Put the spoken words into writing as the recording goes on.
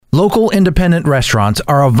Local independent restaurants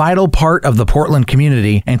are a vital part of the Portland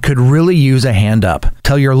community and could really use a hand up.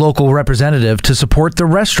 Tell your local representative to support the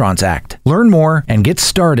Restaurants Act. Learn more and get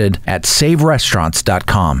started at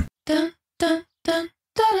saverestaurants.com.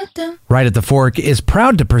 Right at the Fork is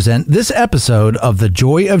proud to present this episode of the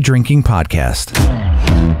Joy of Drinking podcast.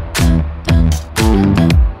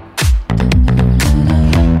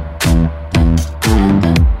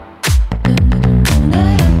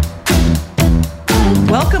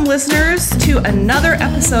 Welcome, listeners, to another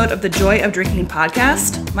episode of the Joy of Drinking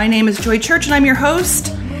podcast. My name is Joy Church, and I'm your host.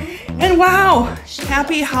 And wow,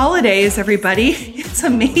 happy holidays, everybody. It's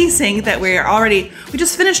amazing that we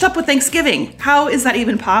just finished up with Thanksgiving. How is that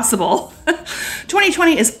even possible?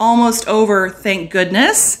 2020 is almost over, thank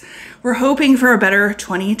goodness. We're hoping for a better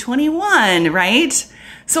 2021, right?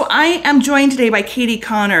 So I am joined today by Katy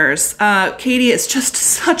Connors. Katy is just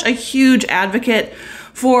such a huge advocate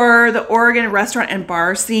for the Oregon restaurant and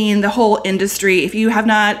bar scene, the whole industry. If you have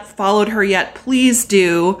not followed her yet, please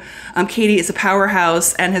do. Katy is a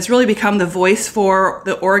powerhouse and has really become the voice for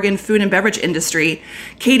the Oregon food and beverage industry.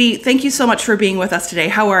 Katy, thank you so much for being with us today.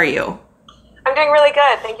 How are you? I'm doing really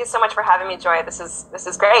good. Thank you so much for having me, Joy. This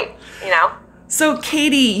is great, So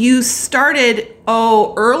Katy, you started,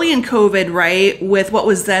 early in COVID, right, with what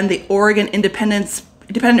was then the Oregon Independent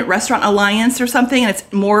Restaurant Alliance or something, and it's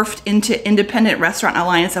morphed into Independent Restaurant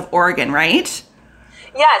Alliance of Oregon, right?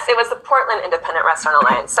 Yes, it was the Portland Independent Restaurant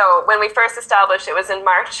Alliance. So when we first established, it was in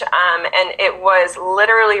March, and it was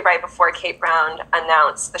literally right before Kate Brown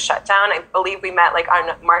announced the shutdown. I believe we met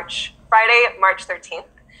on Friday, March 13th,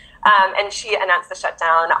 and she announced the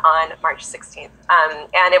shutdown on March 16th.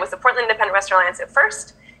 And it was the Portland Independent Restaurant Alliance at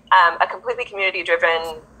first, a completely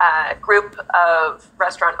community-driven group of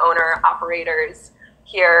restaurant owner-operators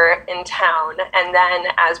here in town. And then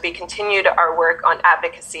as we continued our work on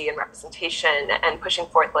advocacy and representation and pushing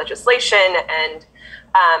forth legislation and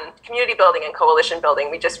community building and coalition building,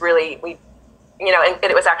 and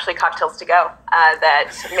it was actually Cocktails to Go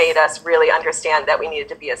that made us really understand that we needed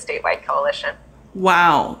to be a statewide coalition.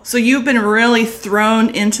 Wow. So you've been really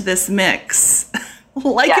thrown into this mix,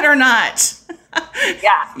 it or not.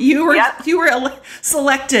 Yeah. You were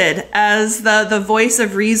selected as the voice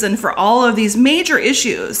of reason for all of these major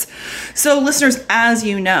issues. So listeners, as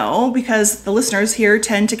you know, because the listeners here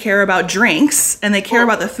tend to care about drinks and they care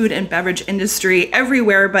about the food and beverage industry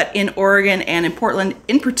everywhere, but in Oregon and in Portland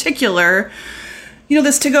in particular,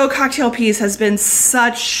 this to-go cocktail piece has been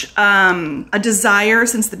such a desire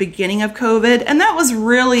since the beginning of COVID. And that was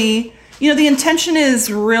really, the intention is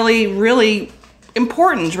really, really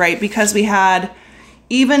important, right? Because we had,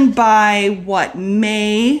 even by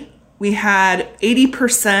May, we had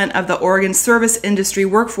 80% of the Oregon service industry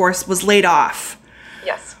workforce was laid off.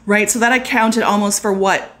 Yes. Right? So that accounted almost for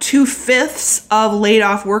 2/5 of laid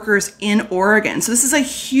off workers in Oregon. So this is a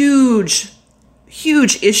huge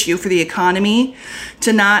issue for the economy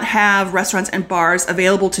to not have restaurants and bars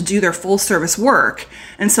available to do their full service work.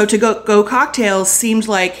 And so to go cocktails seemed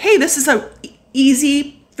like, hey, this is a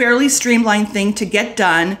easy, fairly streamlined thing to get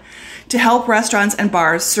done to help restaurants and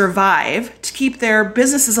bars survive, to keep their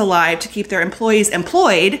businesses alive, to keep their employees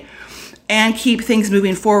employed, and keep things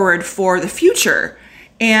moving forward for the future.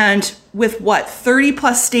 And with 30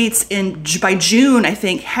 plus states by June, I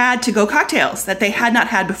think, had to go cocktails that they had not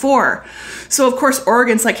had before. So of course,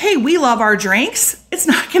 Oregon's like, hey, we love our drinks. It's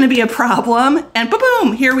not going to be a problem. And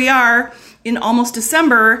boom, here we are in almost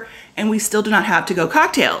December, and we still do not have to go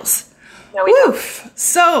cocktails. No, we don't.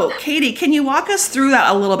 So, Katy, can you walk us through that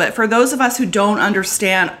a little bit for those of us who don't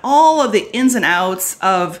understand all of the ins and outs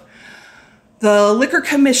of the Liquor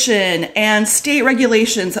Commission and state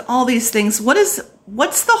regulations and all these things? What's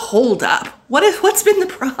the holdup? What's been the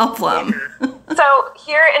problem? So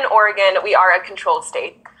here in Oregon, we are a controlled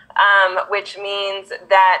state, which means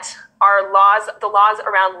that the laws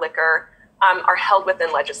around liquor are held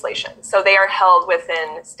within legislation. So they are held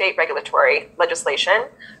within state regulatory legislation.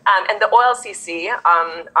 And the OLCC,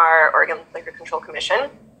 our Oregon Liquor Control Commission,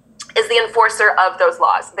 is the enforcer of those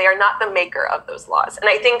laws. They are not the maker of those laws. And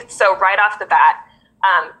I think so right off the bat,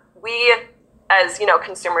 we, as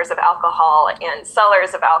consumers of alcohol and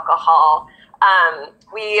sellers of alcohol,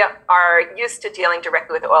 we are used to dealing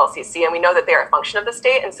directly with the OLCC, and we know that they're a function of the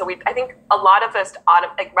state. And so I think a lot of us,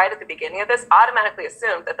 right at the beginning of this, automatically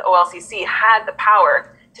assumed that the OLCC had the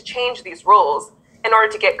power to change these rules in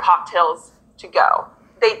order to get cocktails to go.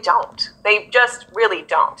 They don't. They just really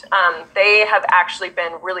don't. They have actually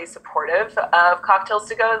been really supportive of Cocktails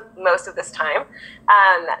to Go most of this time,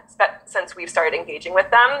 since we've started engaging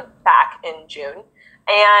with them back in June.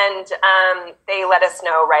 And they let us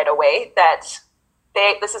know right away that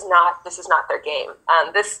this is not their game.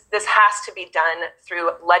 This has to be done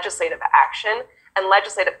through legislative action, and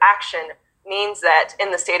legislative action means that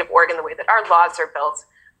in the state of Oregon, the way that our laws are built,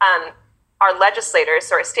 our legislators,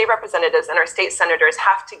 so our state representatives and our state senators,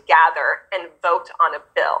 have to gather and vote on a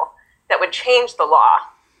bill that would change the law,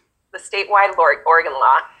 the statewide Oregon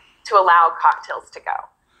law, to allow cocktails to go.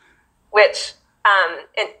 Which,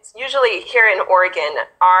 it's usually here in Oregon,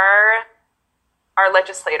 our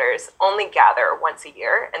legislators only gather once a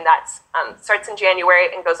year, and that starts in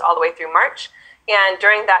January and goes all the way through March. And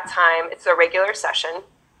during that time, it's a regular session.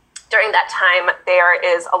 During that time, there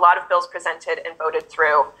is a lot of bills presented and voted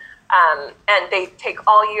through. And they take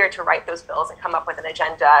all year to write those bills and come up with an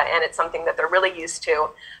agenda, and it's something that they're really used to.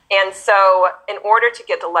 And so in order to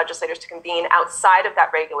get the legislators to convene outside of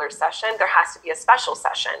that regular session, there has to be a special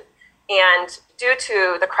session. And due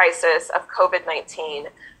to the crisis of COVID-19,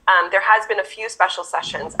 there has been a few special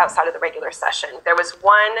sessions outside of the regular session. There was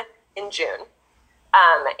one in June,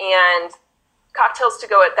 and Cocktails to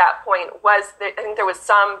Go at that point I think there was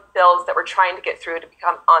some bills that were trying to get through to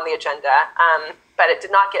become on the agenda, but it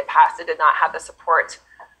did not get passed. It did not have the support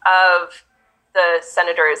of the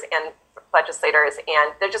senators and legislators,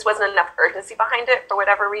 and there just wasn't enough urgency behind it for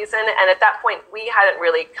whatever reason. And at that point, we hadn't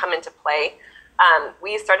really come into play. I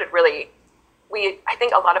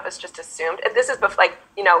think a lot of us just assumed, and this is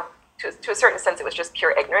to a certain sense, it was just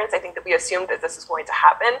pure ignorance. I think that we assumed that this is going to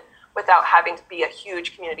happen without having to be a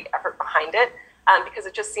huge community effort behind it, because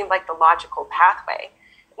it just seemed like the logical pathway.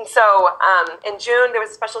 And so in June, there was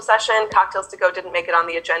a special session. Cocktails to Go didn't make it on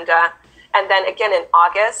the agenda. And then again in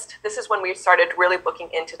August, this is when we started really looking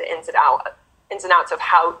into the ins and outs of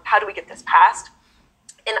how do we get this passed.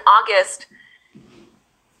 In August,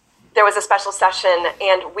 there was a special session,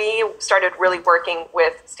 and we started really working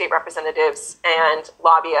with state representatives and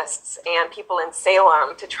lobbyists and people in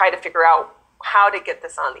Salem to try to figure out how to get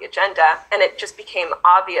this on the agenda. And it just became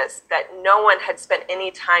obvious that no one had spent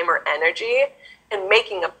any time or energy in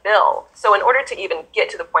making a bill. So in order to even get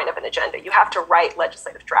to the point of an agenda, you have to write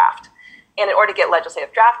legislative draft. And in order to get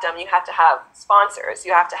legislative draft done, you have to have sponsors.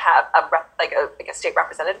 You have to have a state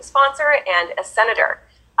representative sponsor and a senator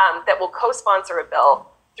that will co-sponsor a bill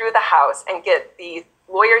through the House and get the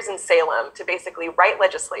lawyers in Salem to basically write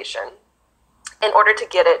legislation in order to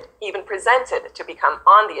get it even presented to become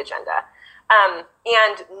on the agenda.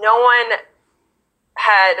 And no one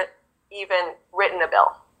had even written a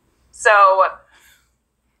bill. So,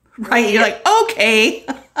 right, you're like, okay.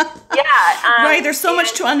 Yeah. Right, there's so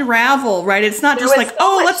much to unravel, right? It's not just like,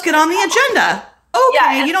 let's get on the agenda.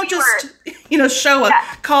 Okay, yeah, you don't just, show a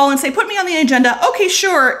call and say, put me on the agenda. Okay,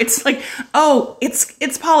 sure. It's like,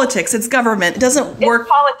 it's politics. It's government. It doesn't work. It's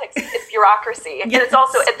politics. It's bureaucracy. Yes. And it's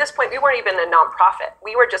also, at this point, we weren't even a nonprofit.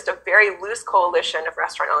 We were just a very loose coalition of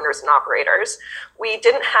restaurant owners and operators. We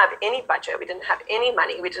didn't have any budget. We didn't have any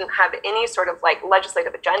money. We didn't have any sort of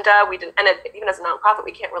legislative agenda. Even as a nonprofit,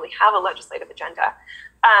 we can't really have a legislative agenda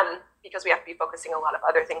because we have to be focusing on a lot of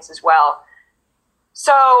other things as well.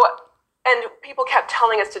 So, and people kept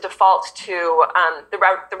telling us to default to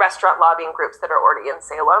the restaurant lobbying groups that are already in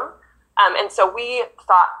Salem. And so we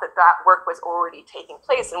thought that work was already taking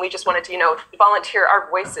place, and we just wanted to, volunteer our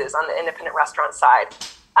voices on the independent restaurant side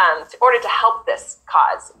in order to help this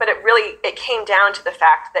cause. But it came down to the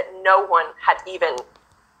fact that no one had even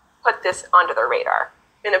put this onto their radar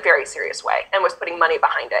in a very serious way and was putting money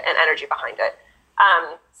behind it and energy behind it.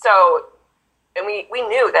 And we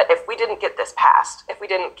knew that if we didn't get this passed, if we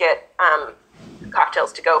didn't get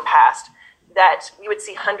Cocktails to Go passed, that we would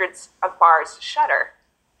see hundreds of bars shutter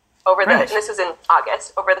over and this is in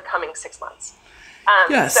August, over the coming 6 months.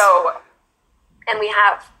 Yes. So, and we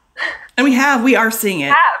have. And we are seeing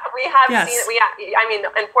it. We have seen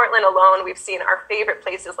it. In Portland alone, we've seen our favorite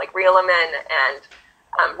places like Reelaman and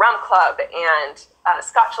Rum Club and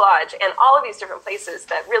Scotch Lodge and all of these different places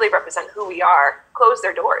that really represent who we are close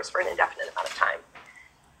their doors for an indefinite amount of time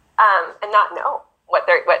and not know what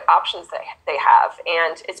options they have.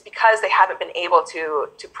 And it's because they haven't been able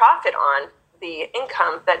to profit on the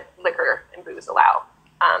income that liquor and booze allow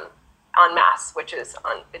en masse, which is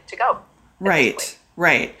on to go. Right.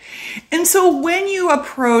 And so when you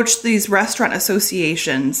approach these restaurant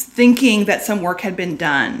associations thinking that some work had been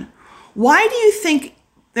done, why do you think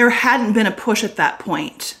there hadn't been a push at that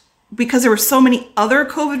point? Because there were so many other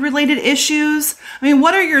COVID-related issues. I mean,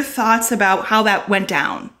 what are your thoughts about how that went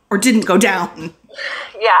down or didn't go down?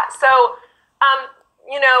 Yeah, so,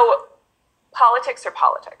 politics are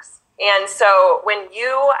politics. And so when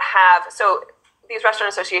you have, these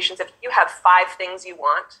restaurant associations, if you have 5 things you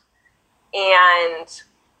want, and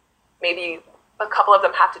maybe a couple of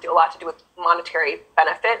them have to do a lot to do with monetary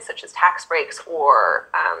benefits, such as tax breaks or,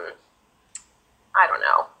 I don't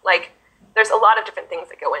know, like there's a lot of different things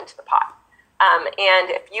that go into the pot. And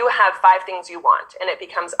if you have 5 things you want and it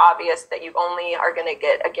becomes obvious that you only are going to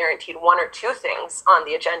get a guaranteed 1 or 2 things on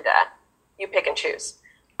the agenda, you pick and choose.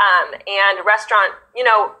 And restaurant,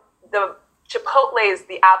 the Chipotle's,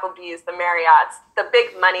 the Applebee's, the Marriott's, the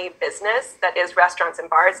big money business that is restaurants and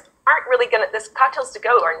bars aren't really this cocktails to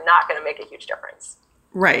go are not going to make a huge difference.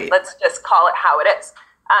 Right. Let's just call it how it is.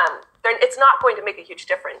 It's not going to make a huge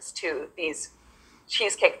difference to these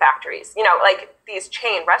cheesecake factories, like these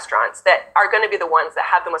chain restaurants that are going to be the ones that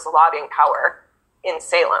have the most lobbying power in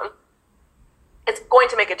Salem. It's going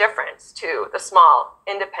to make a difference to the small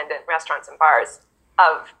independent restaurants and bars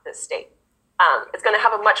of the state. It's going to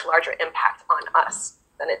have a much larger impact on us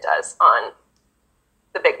than it does on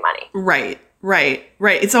the big money. Right.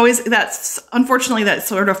 It's always unfortunately that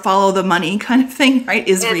sort of follow the money kind of thing, right?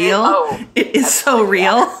 Is real. It is so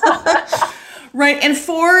real. Right. And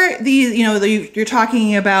for these, you're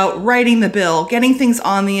talking about writing the bill, getting things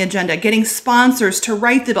on the agenda, getting sponsors to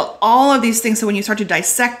write the bill, all of these things. So when you start to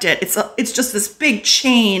dissect it, it's just this big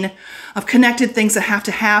chain of connected things that have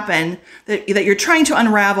to happen that you're trying to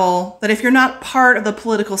unravel, that if you're not part of the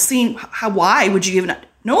political scene, why would you even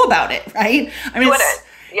know about it? Right. I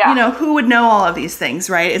mean, who would know all of these things?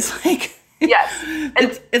 Right. It's like, yes,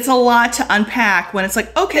 it's a lot to unpack when it's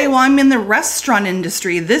like, okay, well, I'm in the restaurant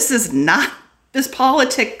industry. This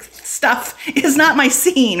politic stuff is not my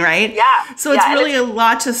scene, right? Yeah. So it's really a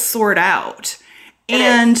lot to sort out.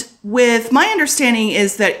 And with my understanding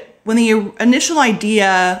is that when the initial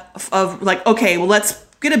idea of like, okay, well, let's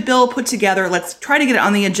get a bill put together, let's try to get it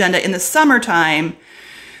on the agenda in the summertime,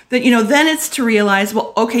 that, then it's to realize,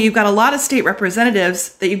 well, okay, you've got a lot of state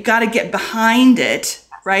representatives that you've got to get behind it,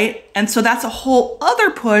 right? And so that's a whole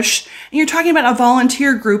other push. And you're talking about a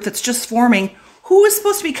volunteer group that's just forming. Who is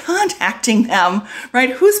supposed to be contacting them,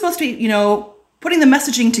 right? Who's supposed to be, putting the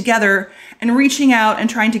messaging together and reaching out and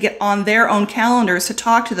trying to get on their own calendars to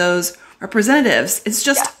talk to those representatives? It's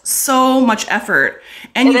just so much effort.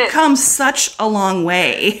 And you've come such a long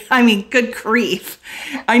way. I mean, good grief.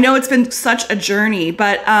 I know it's been such a journey,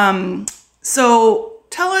 but so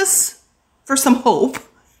tell us for some hope,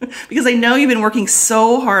 because I know you've been working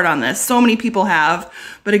so hard on this. So many people have.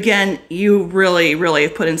 But again, you really, really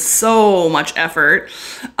have put in so much effort.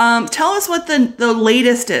 Tell us what the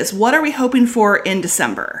latest is. What are we hoping for in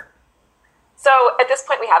December? So at this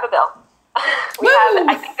point, we have a bill.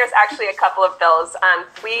 I think there's actually a couple of bills.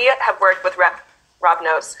 We have worked with Rep. Rob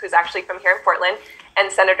Nose, who's actually from here in Portland,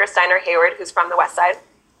 and Senator Steiner Hayward, who's from the West Side.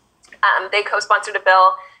 They co-sponsored a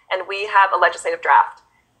bill, and we have a legislative draft.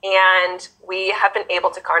 And we have been able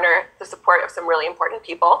to garner the support of some really important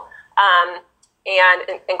people,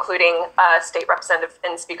 and including State Representative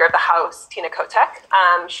and Speaker of the House, Tina Kotek.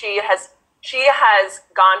 She has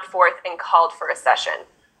gone forth and called for a session.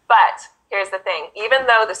 But here's the thing. Even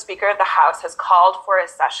though the Speaker of the House has called for a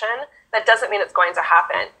session, that doesn't mean it's going to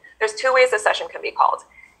happen. There's 2 ways a session can be called.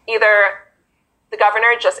 Either the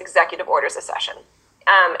governor just executive orders a session.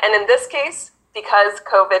 And in this case, because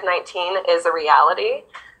COVID-19 is a reality,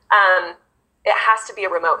 it has to be a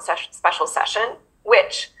remote special session,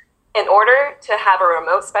 which in order to have a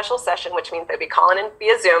remote special session, which means they'll be calling in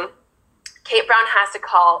via Zoom, Kate Brown has to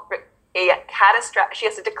she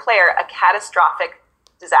has to declare a catastrophic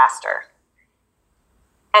disaster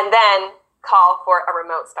and then call for a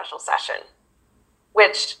remote special session,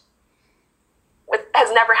 which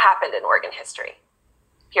has never happened in Oregon history,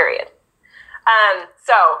 period.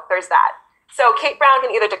 So there's that. So Kate Brown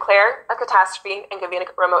can either declare a catastrophe and convene a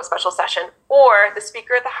remote special session, or the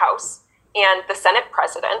Speaker of the House and the Senate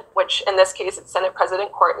President, which in this case it's Senate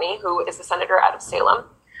President Courtney, who is the senator out of Salem,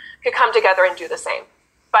 could come together and do the same.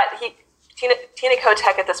 But Tina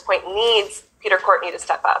Kotek at this point needs Peter Courtney to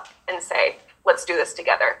step up and say, let's do this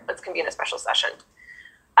together. Let's convene a special session.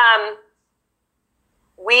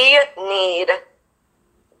 We need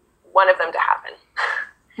one of them to happen.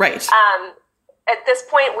 Right. At this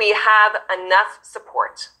point, we have enough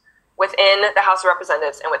support within the House of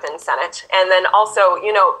Representatives and within Senate. And then also,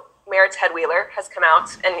 Mayor Ted Wheeler has come out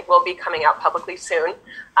and will be coming out publicly soon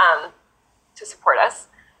to support us.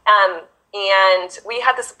 And we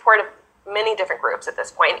have the support of many different groups at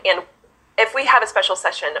this point. And if we have a special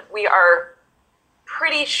session, we are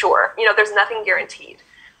pretty sure, there's nothing guaranteed.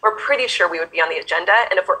 We're pretty sure we would be on the agenda.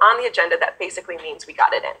 And if we're on the agenda, that basically means we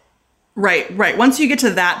got it in. Right. Once you get to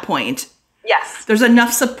that point, yes, there's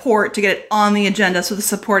enough support to get it on the agenda. So the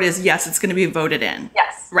support is, yes, it's going to be voted in.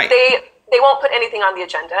 Yes. Right. They won't put anything on the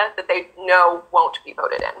agenda that they know won't be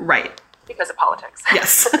voted in. Right. because of politics.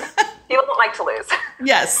 Yes. People don't like to lose.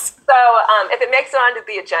 Yes. So if it makes it onto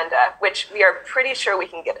the agenda, which we are pretty sure we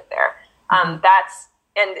can get it there, and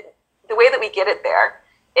the way that we get it there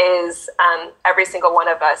is every single one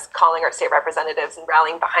of us calling our state representatives and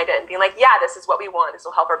rallying behind it and being like, yeah, this is what we want. This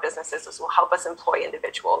will help our businesses. This will help us employ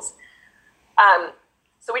individuals.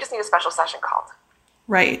 So we just need a special session called.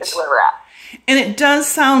 Right. That's where we're at. And it does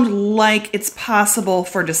sound like it's possible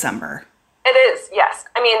for December. It is, yes.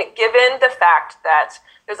 I mean, given the fact that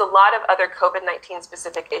there's a lot of other COVID-19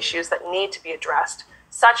 specific issues that need to be addressed,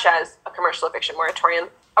 such as a commercial eviction moratorium,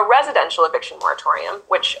 a residential eviction moratorium,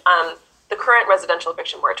 which the current residential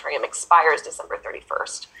eviction moratorium expires December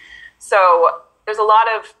 31st. So there's a lot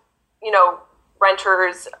of,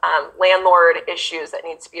 renters, landlord issues that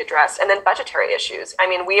needs to be addressed, and then budgetary issues. I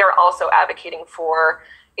mean, we are also advocating for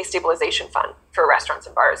a stabilization fund for restaurants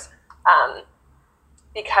and bars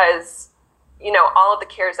because, all of the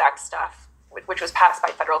CARES Act stuff, which was passed by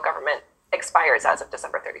federal government, expires as of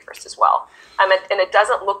December 31st as well. And it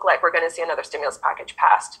doesn't look like we're going to see another stimulus package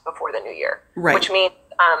passed before the new year, right. Which means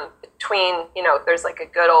there's like a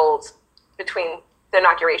between the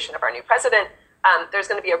inauguration of our new president, there's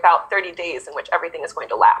going to be about 30 days in which everything is going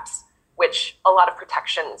to lapse, which a lot of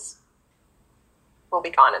protections will be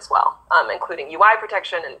gone as well, including UI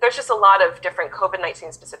protection. And there's just a lot of different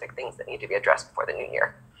COVID-19 specific things that need to be addressed before the new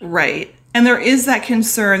year. Right. And there is that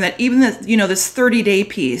concern that even this 30-day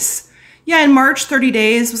piece, in March, 30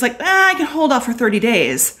 days was like, I can hold off for 30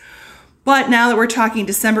 days. But now that we're talking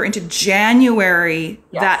December into January,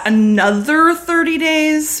 yes. That another 30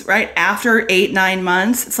 days, right, after 8-9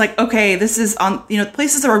 months, it's like, okay, this is on,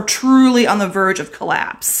 places are truly on the verge of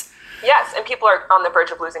collapse. Yes, and people are on the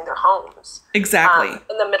verge of losing their homes. Exactly.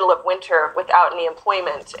 In the middle of winter without any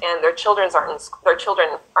employment, and their children are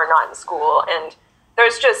not in school, and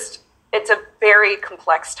it's a very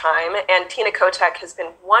complex time. And Tina Kotek has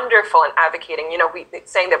been wonderful in advocating,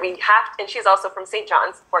 saying that we have, and she's also from St.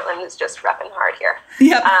 John's. Portland is just repping hard here.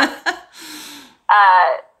 Yep.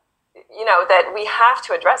 That we have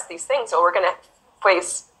to address these things, or we're going to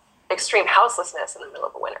face extreme houselessness in the middle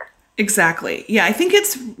of the winter. Exactly. Yeah, I think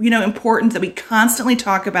it's, important that we constantly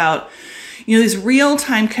talk about, these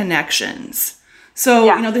real-time connections.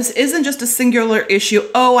 So, this isn't just a singular issue.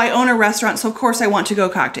 Oh, I own a restaurant, so of course I want to go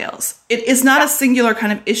cocktails. It is not a singular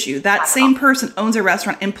kind of issue. That same person owns a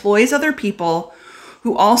restaurant, employs other people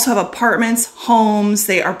who also have apartments, homes.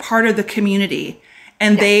 They are part of the community,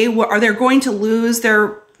 and they're going to lose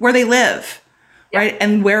where they live, right?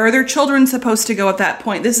 And where are their children supposed to go at that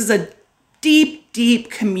point? This is a deep,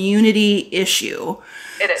 deep community issue.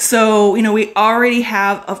 It is. So, we already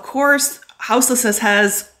have, of course, houselessness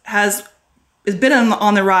has been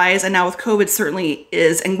on the rise, and now with COVID certainly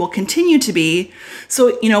is and will continue to be.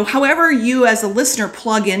 So, however you as a listener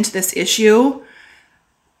plug into this issue,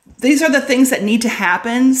 these are the things that need to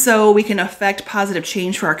happen so we can affect positive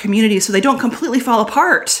change for our community so they don't completely fall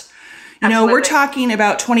apart. Absolutely. We're talking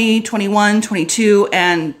about 2021, 22,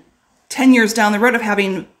 and 10 years down the road of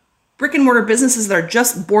having brick and mortar businesses that are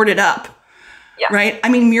just boarded up, right? I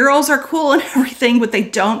mean, murals are cool and everything, but they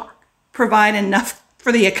don't provide enough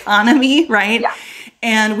for the economy, right? Yeah.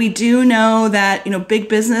 And we do know that, big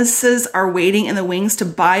businesses are waiting in the wings to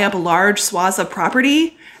buy up large swaths of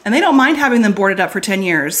property, and they don't mind having them boarded up for 10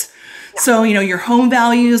 years. Yeah. So, your home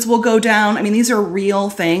values will go down. I mean, these are real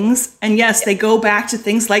things. And yes, they go back to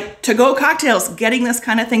things like to-go cocktails, getting this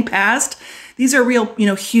kind of thing passed. These are real,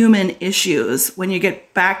 human issues when you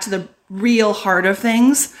get back to the real heart of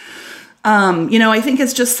things. I think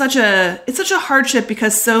it's just such a hardship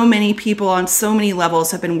because so many people on so many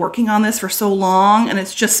levels have been working on this for so long, and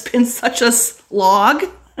it's just been such a slog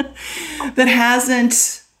that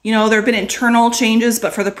hasn't, there have been internal changes,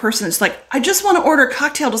 but for the person, it's like, I just want to order a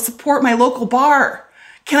cocktail to support my local bar.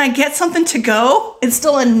 Can I get something to go? It's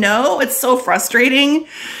still a no. It's so frustrating.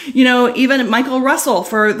 Even Michael Russell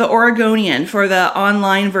for the Oregonian, for the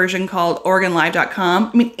online version called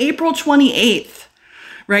OregonLive.com. I mean, April 28th,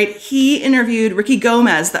 right? He interviewed Ricky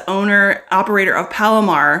Gomez, the owner, operator of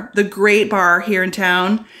Palomar, the great bar here in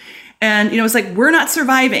town. And, it's like, we're not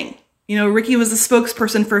surviving. Ricky was a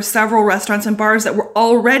spokesperson for several restaurants and bars that were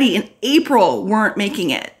already in April weren't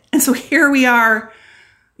making it. And so here we are,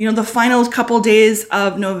 the final couple days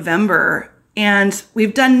of November, and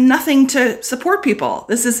we've done nothing to support people.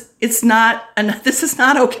 This is not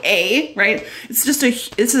okay, right? It's just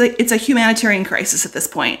it's a humanitarian crisis at this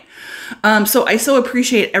point. So I so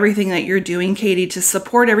appreciate everything that you're doing, Katy, to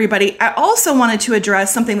support everybody. I also wanted to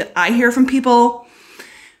address something that I hear from people.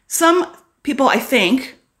 Some people, I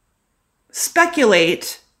think,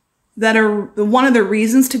 speculate that are one of the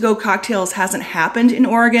reasons to-go cocktails hasn't happened in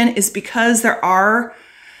Oregon is because there are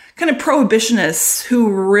kind of prohibitionists who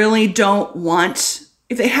really don't want,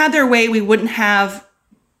 if they had their way, we wouldn't have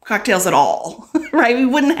cocktails at all, right? We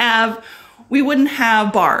wouldn't have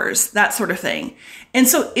bars, that sort of thing. And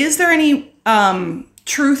so is there any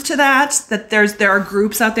truth to that there are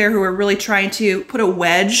groups out there who are really trying to put a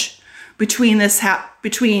wedge between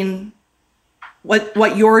between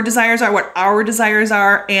what your desires are, what our desires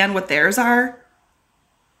are, and what theirs are?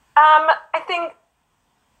 I think,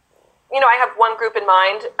 I have one group in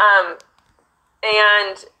mind,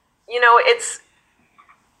 and, it's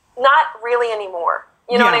not really anymore.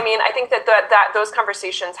 You know what I mean? I think that those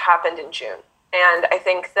conversations happened in June. And I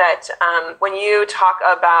think that when you talk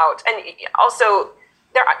about, and also,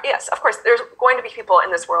 yes, of course, there's going to be people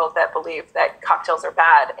in this world that believe that cocktails are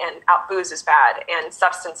bad and booze is bad and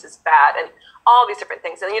substance is bad and all these different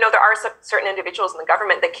things. And, there are certain individuals in the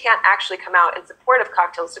government that can't actually come out in support of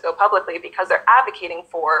cocktails to go publicly because they're advocating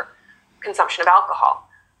for consumption of alcohol.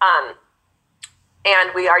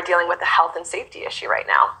 And we are dealing with a health and safety issue right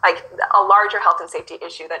now, like a larger health and safety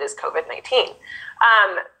issue that is COVID-19.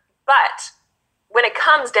 But when it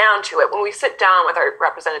comes down to it, when we sit down with our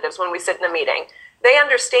representatives, when we sit in a meeting, they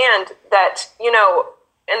understand that,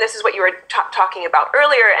 and this is what you were talking about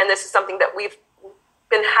earlier, and this is something that we've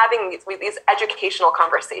been having these educational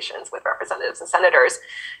conversations with representatives and senators,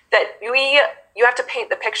 that you have to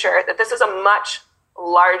paint the picture that this is a much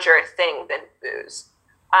larger thing than booze.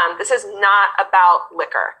 This is not about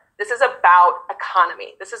liquor. This is about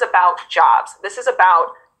economy. This is about jobs. This is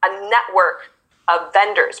about a network of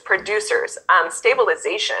vendors, producers,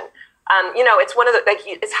 stabilization. It's one of the,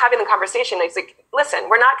 it's having the conversation. It's like, listen,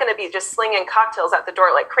 we're not going to be just slinging cocktails out the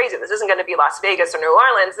door like crazy. This isn't going to be Las Vegas or New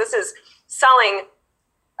Orleans. This is selling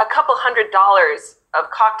a couple $100 of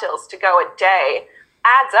cocktails to go a day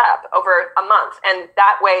adds up over a month. And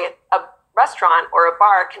that way a restaurant or a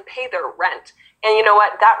bar can pay their rent. And you know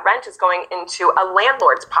what? That rent is going into a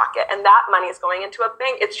landlord's pocket, and that money is going into a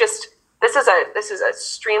bank. It's just, this is a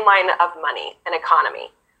streamline of money and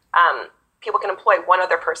economy. People can employ one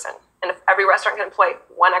other person. And if every restaurant can employ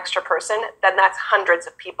one extra person, then that's hundreds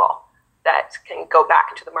of people that can go back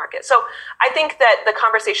into the market. So I think that the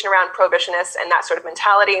conversation around prohibitionists and that sort of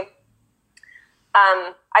mentality,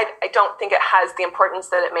 I don't think it has the importance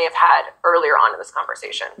that it may have had earlier on in this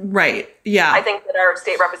conversation. Right. Yeah. I think that our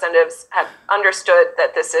state representatives have understood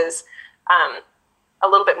that this is a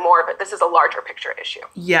little bit more, but this is a larger picture issue.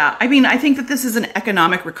 Yeah. I mean, I think that this is an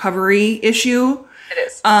economic recovery issue. It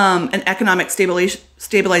is. An economic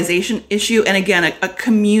stabilization issue. And again, a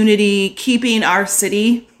community keeping our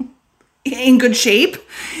city in good shape.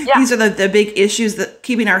 Yeah. These are the big issues, that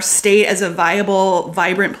keeping our state as a viable,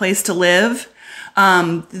 vibrant place to live.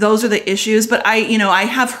 Those are the issues. But I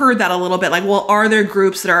have heard that a little bit, like, well, are there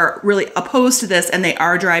groups that are really opposed to this and they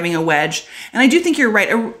are driving a wedge? And I do think you're right.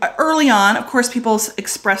 Early on, of course, people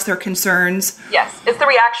express their concerns. Yes. It's the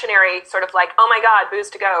reactionary sort of like, oh my God, booze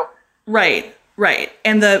to go. Right. Right.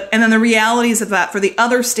 And then the realities of that for the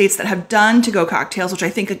other states that have done to-go cocktails, which I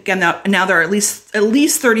think, again, now there are at least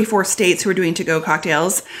 34 states who are doing to-go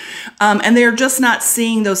cocktails. And they're just not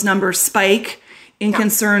seeing those numbers spike in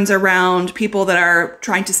concerns around people that are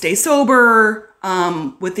trying to stay sober,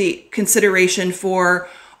 with the consideration for,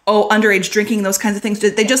 underage drinking, those kinds of things.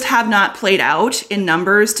 They just have not played out in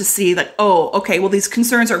numbers to see that, okay, well, these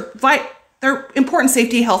concerns are they're important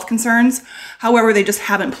safety, health concerns. However, they just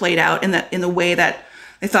haven't played out in the way that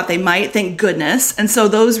they thought they might, thank goodness. And so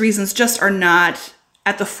those reasons just are not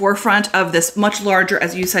at the forefront of this much larger,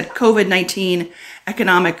 as you said, COVID-19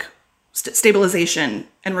 economic stabilization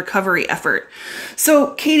and recovery effort.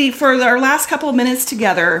 So, Katy, for our last couple of minutes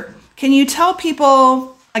together, can you tell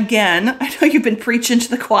people, again, I know you've been preaching to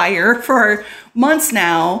the choir for months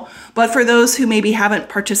now, but for those who maybe haven't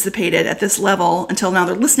participated at this level until now,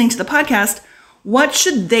 they're listening to the podcast, what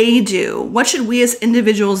should they do? What should we as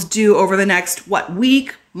individuals do over the next,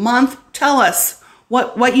 week, month? Tell us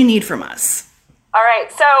what you need from us. All right.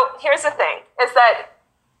 So here's the thing, is that,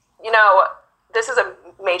 this is a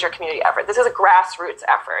major community effort. This is a grassroots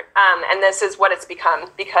effort. And this is what it's become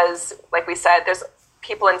because, like we said, there's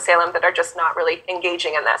people in Salem that are just not really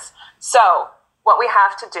engaging in this. So what we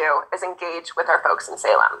have to do is engage with our folks in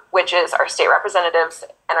Salem, which is our state representatives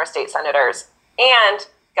and our state senators and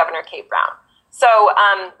Governor Kate Brown. So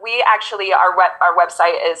we actually, our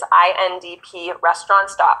website is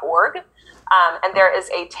indprestaurants.org. And there is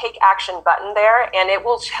a take action button there, and it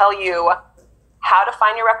will tell you how to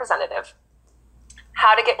find your representative,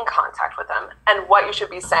 how to get in contact with them, and what you should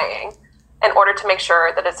be saying in order to make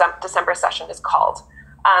sure that a December session is called.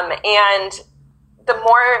 And the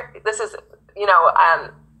more this is,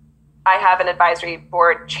 I have an advisory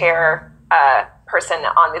board chair person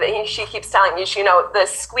on me. She keeps telling me, the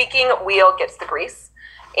squeaking wheel gets the grease.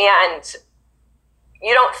 And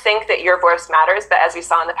you don't think that your voice matters, but as we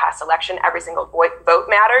saw in the past election, every single vote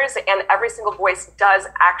matters, and every single voice does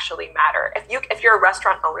actually matter. If you're a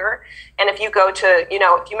restaurant owner, and if you go to,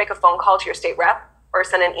 if you make a phone call to your state rep or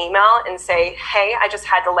send an email and say, hey, I just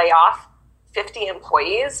had to lay off 50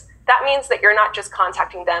 employees, that means that you're not just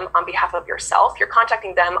contacting them on behalf of yourself, you're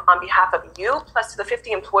contacting them on behalf of you, plus the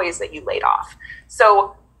 50 employees that you laid off.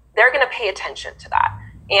 So they're gonna pay attention to that.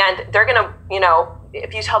 And they're gonna,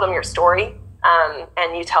 if you tell them your story,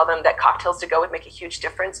 and you tell them that cocktails to go would make a huge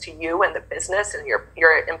difference to you and the business and your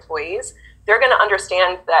employees, they're going to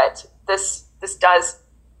understand that this does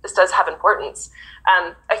have importance.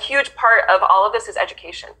 A huge part of all of this is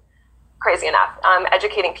education. Crazy enough,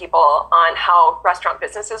 educating people on how restaurant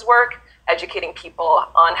businesses work, educating people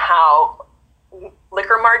on how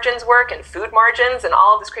liquor margins work and food margins and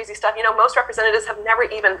all of this crazy stuff. Most representatives have never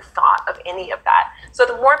even thought of any of that. So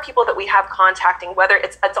the more people that we have contacting, whether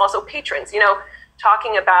it's also patrons,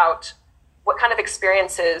 talking about what kind of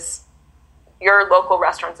experiences your local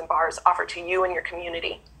restaurants and bars offer to you and your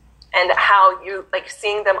community, and how you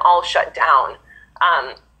seeing them all shut down,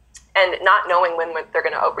 and not knowing when they're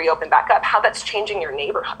going to reopen back up, how that's changing your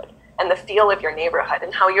neighborhood and the feel of your neighborhood,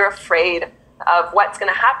 and how you're afraid of what's going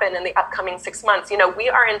to happen in the upcoming 6 months. We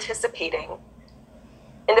are anticipating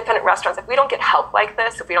independent restaurants. If we don't get help like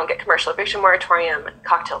this, if we don't get commercial eviction moratorium,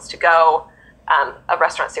 cocktails to go, a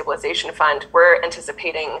restaurant stabilization fund, we're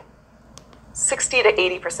anticipating 60 to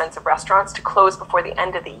 80% of restaurants to close before the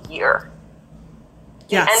end of the year.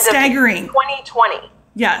 Yeah, staggering. 2020.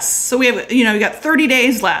 Yes. So we have, we got 30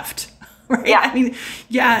 days left. Right? Yeah. I mean,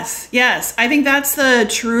 yes. I think that's the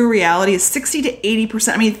true reality, is 60 to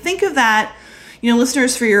 80%. I mean, think of that,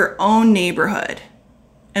 listeners, for your own neighborhood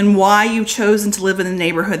and why you've chosen to live in the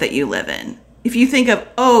neighborhood that you live in. If you think of,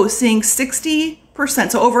 seeing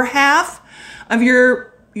 60%, so over half of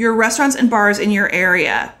your restaurants and bars in your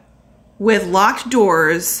area with locked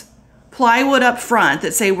doors, plywood up front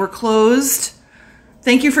that say, we're closed,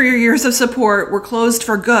 thank you for your years of support, we're closed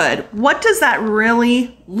for good. What does that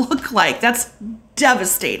really look like? That's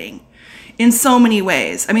devastating in so many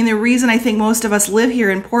ways. I mean, the reason I think most of us live here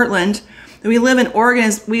in Portland, that we live in Oregon,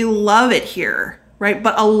 is we love it here, right?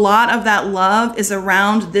 But a lot of that love is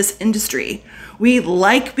around this industry. We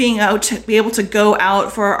like being able to go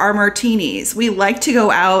out for our martinis. We like to go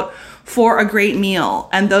out for a great meal.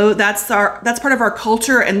 And though that's part of our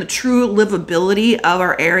culture and the true livability of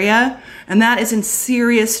our area. And that is in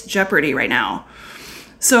serious jeopardy right now.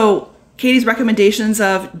 So Katy's recommendations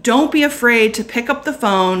of don't be afraid to pick up the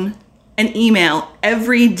phone and email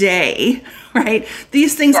every day, right?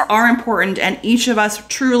 These things are important, and each of us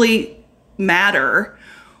truly matter.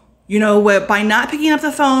 By not picking up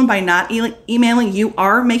the phone, by not emailing, you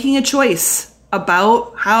are making a choice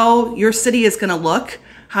about how your city is going to look,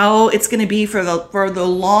 how it's going to be for the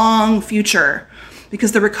long future,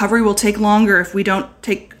 because the recovery will take longer if we don't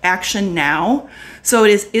take action now. So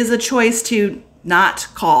it is a choice to not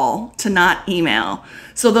call, to not email.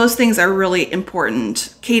 So those things are really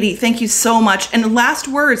important. Katy, thank you so much. And last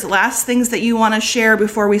things that you want to share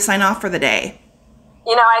before we sign off for the day.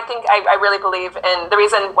 I think I really believe in the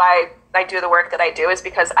reason why I do the work that I do is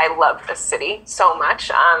because I love the city so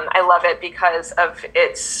much. I love it because of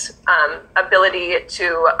its ability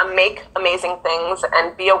to make amazing things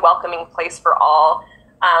and be a welcoming place for all,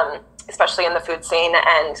 especially in the food scene.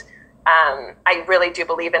 And I really do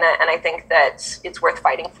believe in it. And I think that it's worth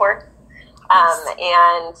fighting for.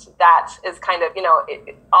 And that is kind of,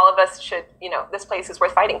 all of us should, this place is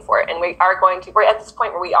worth fighting for. And we're at this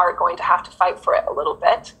point where we are going to have to fight for it a little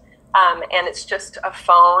bit. And it's just a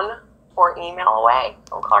phone call or email away.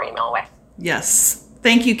 Yes.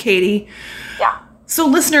 Thank you, Katy. Yeah. So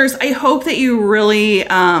listeners, I hope that you really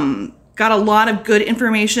got a lot of good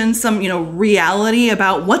information, some, reality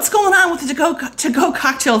about what's going on with the to-go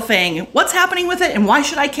cocktail thing, what's happening with it, and why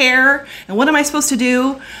should I care, and what am I supposed to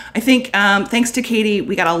do? I think thanks to Katy,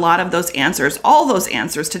 we got a lot of those answers, all those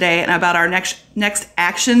answers today, and about our next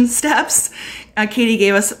action steps. Katy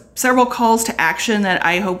gave us several calls to action that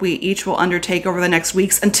I hope we each will undertake over the next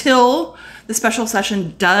weeks until the special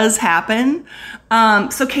session does happen.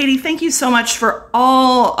 So Katy, thank you so much for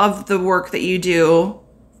all of the work that you do.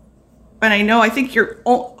 And I think you're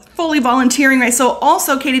fully volunteering, right? So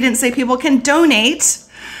also, Katy didn't say people can donate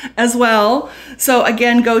as well. So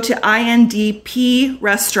again, go to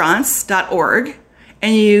indprestaurants.org,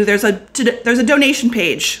 and there's a donation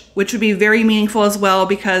page, which would be very meaningful as well,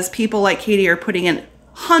 because people like Katy are putting in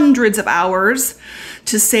hundreds of hours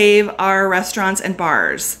to save our restaurants and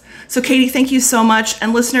bars. So Katy, thank you so much.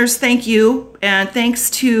 And listeners, thank you. And thanks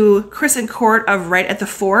to Chris and Court of Right at the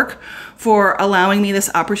Fork for allowing me this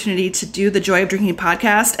opportunity to do the Joy of Drinking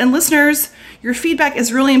podcast. And listeners, your feedback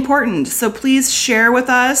is really important. So please share with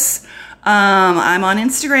us. I'm on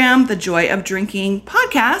Instagram, the Joy of Drinking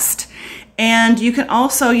podcast. And you can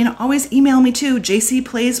also, always email me too,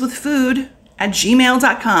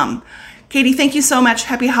 jcplayswithfood@gmail.com. Katy, thank you so much.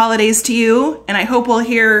 Happy holidays to you. And I hope we'll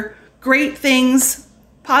hear great things,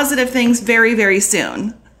 positive things very, very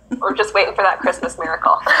soon. We're just waiting for that Christmas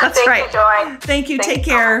miracle. That's right. Thank you, Joy. Thank you. Take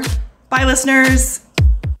care. Bye, listeners.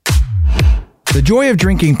 The Joy of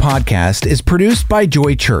Drinking podcast is produced by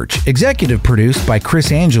Joy Church, executive produced by Chris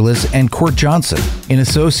Angeles and Court Johnson, in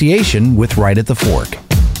association with Right at the Fork.